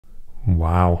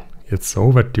Wow, it's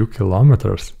over 2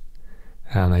 kilometers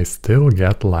and I still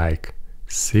get like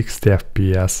 60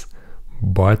 FPS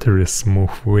buttery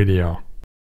smooth video.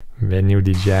 The new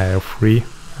DJI Air 3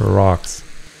 rocks.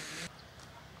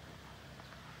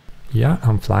 Yeah,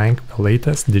 I'm flying the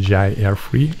latest DJI Air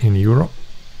 3 in Europe,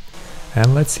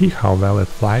 and let's see how well it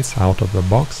flies out of the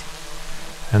box,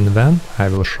 and then I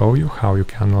will show you how you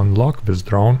can unlock this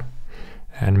drone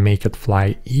and make it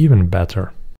fly even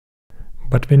better.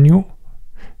 But the new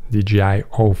DJI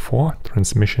O4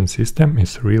 transmission system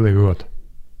is really good.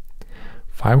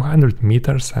 500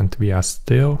 meters and we are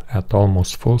still at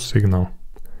almost full signal.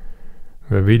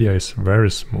 The video is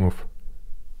very smooth.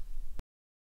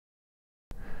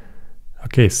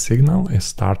 Okay, signal is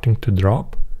starting to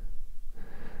drop,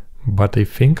 but I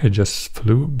think I just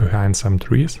flew behind some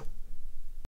trees.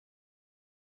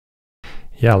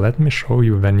 Yeah, let me show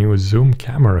you the new zoom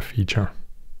camera feature.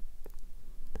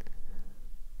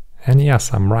 And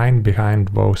yes, I'm right behind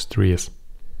those trees.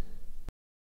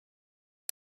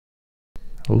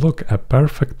 Look, a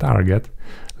perfect target.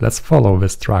 Let's follow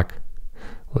this track.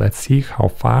 Let's see how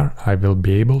far I will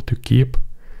be able to keep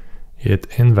it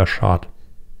in the shot.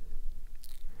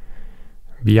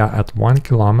 We are at 1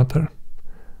 kilometer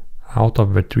out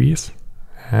of the trees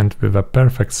and with a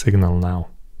perfect signal now.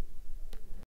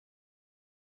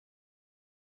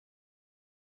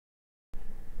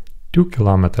 Two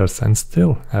kilometers and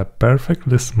still a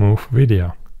perfectly smooth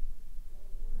video.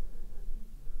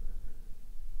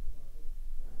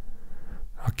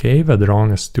 Okay, the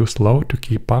drone is too slow to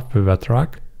keep up with the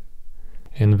track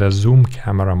in the zoom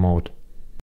camera mode.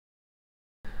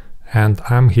 And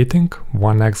I'm hitting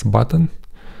 1x button,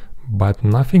 but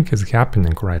nothing is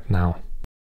happening right now.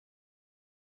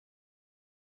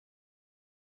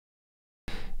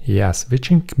 Yeah,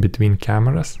 switching between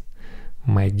cameras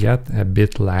might get a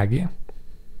bit laggy.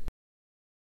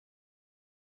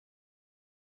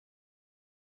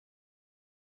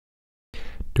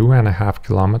 Two and a half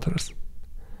kilometers,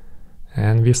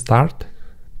 and we start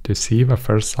to see the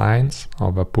first signs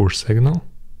of a poor signal.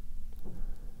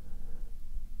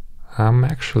 I'm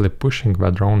actually pushing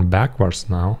the drone backwards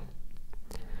now,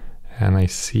 and I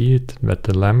see it, the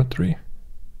telemetry,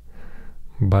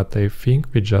 but I think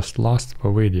we just lost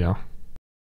the video.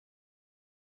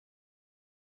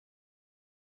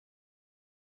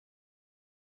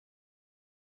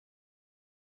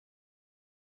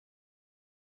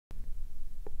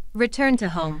 Return to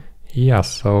home. Yeah,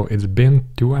 so it's been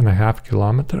 2.5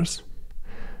 kilometers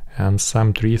and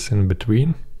some trees in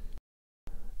between.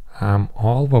 I'm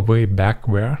all the way back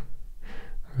there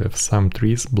with some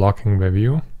trees blocking the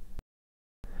view.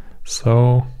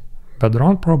 So the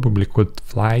drone probably could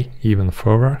fly even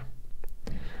further,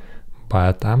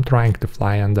 but I'm trying to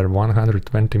fly under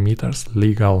 120 meters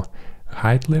legal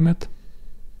height limit.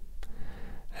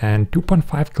 And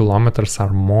 2.5 kilometers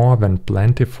are more than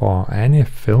plenty for any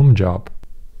film job.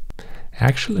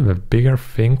 Actually, the bigger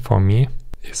thing for me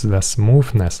is the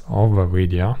smoothness of the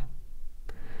video.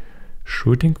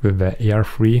 Shooting with the Air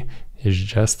 3 is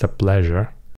just a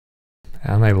pleasure,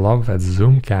 and I love that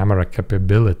zoom camera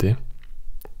capability.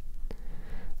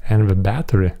 And the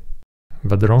battery.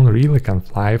 The drone really can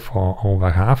fly for over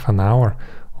half an hour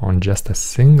on just a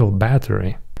single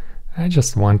battery. I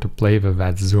just want to play with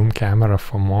that zoom camera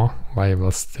for more while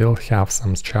we'll still have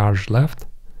some charge left.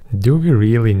 Do we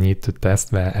really need to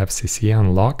test the FCC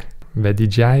unlock? The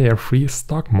DJI Air 3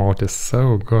 stock mode is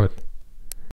so good.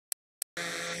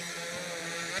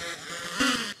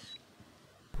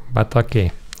 But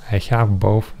okay, I have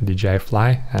both DJI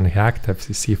Fly and hacked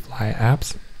FCC Fly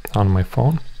apps on my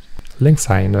phone. Links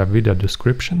are in the video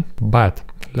description, but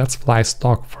let's fly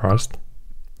stock first.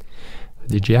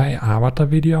 DJI avatar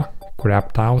video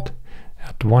crapped out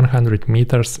at 100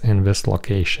 meters in this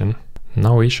location.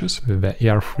 No issues with the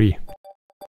Air 3.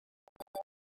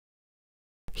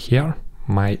 Here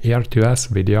my Air 2S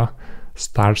video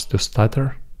starts to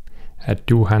stutter at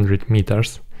 200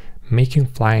 meters, making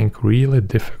flying really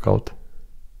difficult.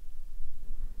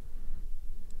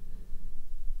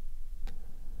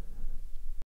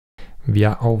 We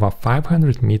are over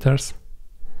 500 meters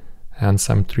and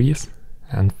some trees,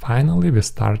 and finally we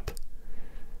start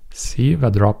see the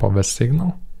drop of a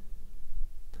signal.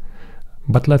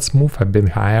 But let's move a bit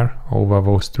higher over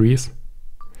those trees,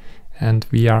 and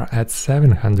we are at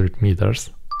 700 meters.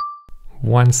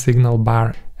 One signal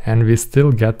bar and we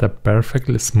still get a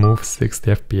perfectly smooth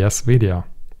 60 FPS video.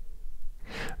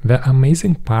 The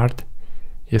amazing part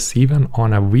is even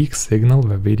on a weak signal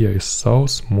the video is so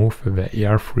smooth with the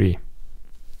Air 3.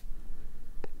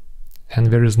 And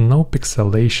there is no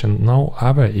pixelation, no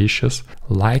other issues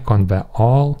like on the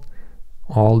all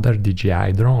older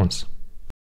DJI drones.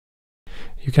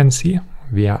 You can see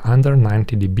we are under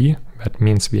 90 dB, that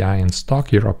means we are in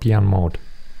stock European mode.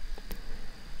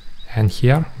 And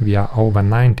here we are over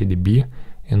 90 dB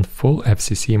in full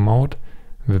FCC mode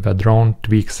with the Drone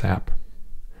Tweaks app.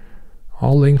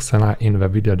 All links are in the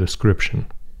video description.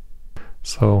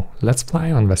 So let's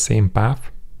fly on the same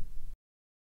path.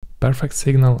 Perfect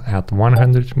signal at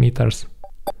 100 meters.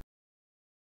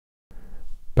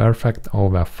 Perfect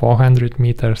over 400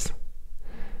 meters.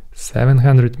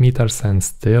 700 meters and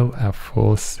still a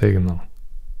full signal.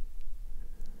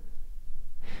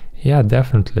 Yeah,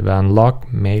 definitely the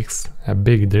unlock makes a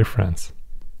big difference.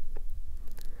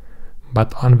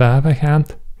 But on the other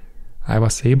hand, I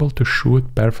was able to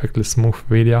shoot perfectly smooth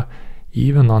video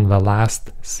even on the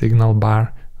last signal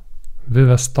bar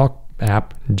with a stock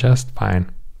app just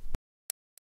fine.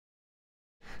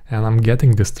 And I'm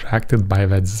getting distracted by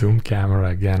that zoom camera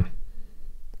again.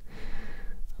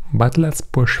 But let's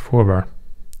push forward.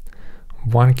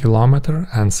 1 kilometer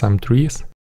and some trees.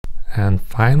 And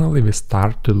finally we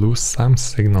start to lose some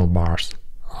signal bars.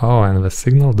 Oh, and the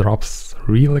signal drops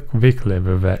really quickly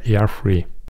with the Air Free.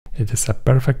 It is a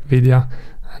perfect video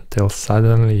until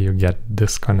suddenly you get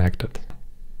disconnected.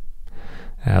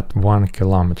 At 1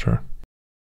 kilometer.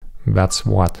 That's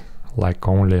what, like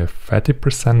only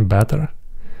 30% better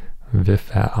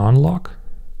with an unlock?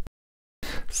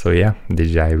 So yeah,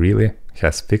 DJI really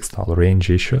has fixed all range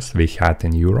issues we had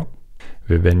in Europe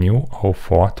with the new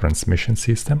 04 transmission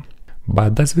system.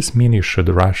 But does this mean you should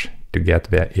rush to get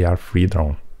the Air Free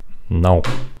drone? No.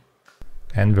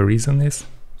 And the reason is,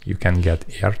 you can get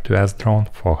Air2S drone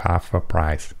for half the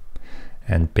price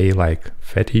and pay like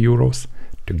 30 euros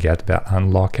to get the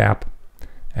unlock app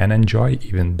and enjoy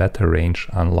even better range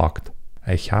unlocked.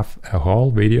 I have a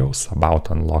whole videos about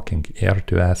unlocking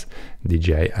Air2S,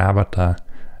 DJI Avatar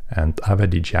and other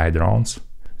DJI drones.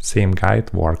 Same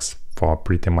guide works for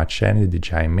pretty much any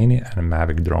DJI Mini and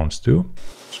Mavic drones too.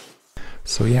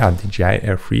 So yeah, DJI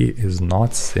Air Free is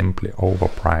not simply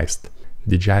overpriced.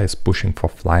 DJI is pushing for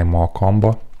Fly More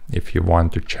combo if you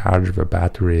want to charge the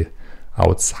battery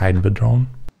outside the drone.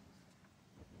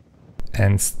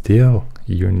 And still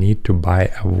you need to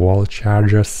buy a wall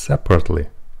charger separately.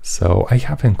 So I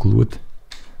have included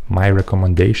my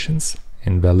recommendations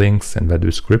in the links in the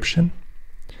description.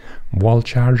 Wall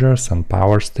chargers and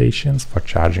power stations for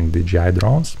charging DJI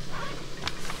drones.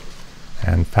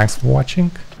 And thanks for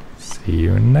watching. See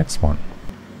you in the next one.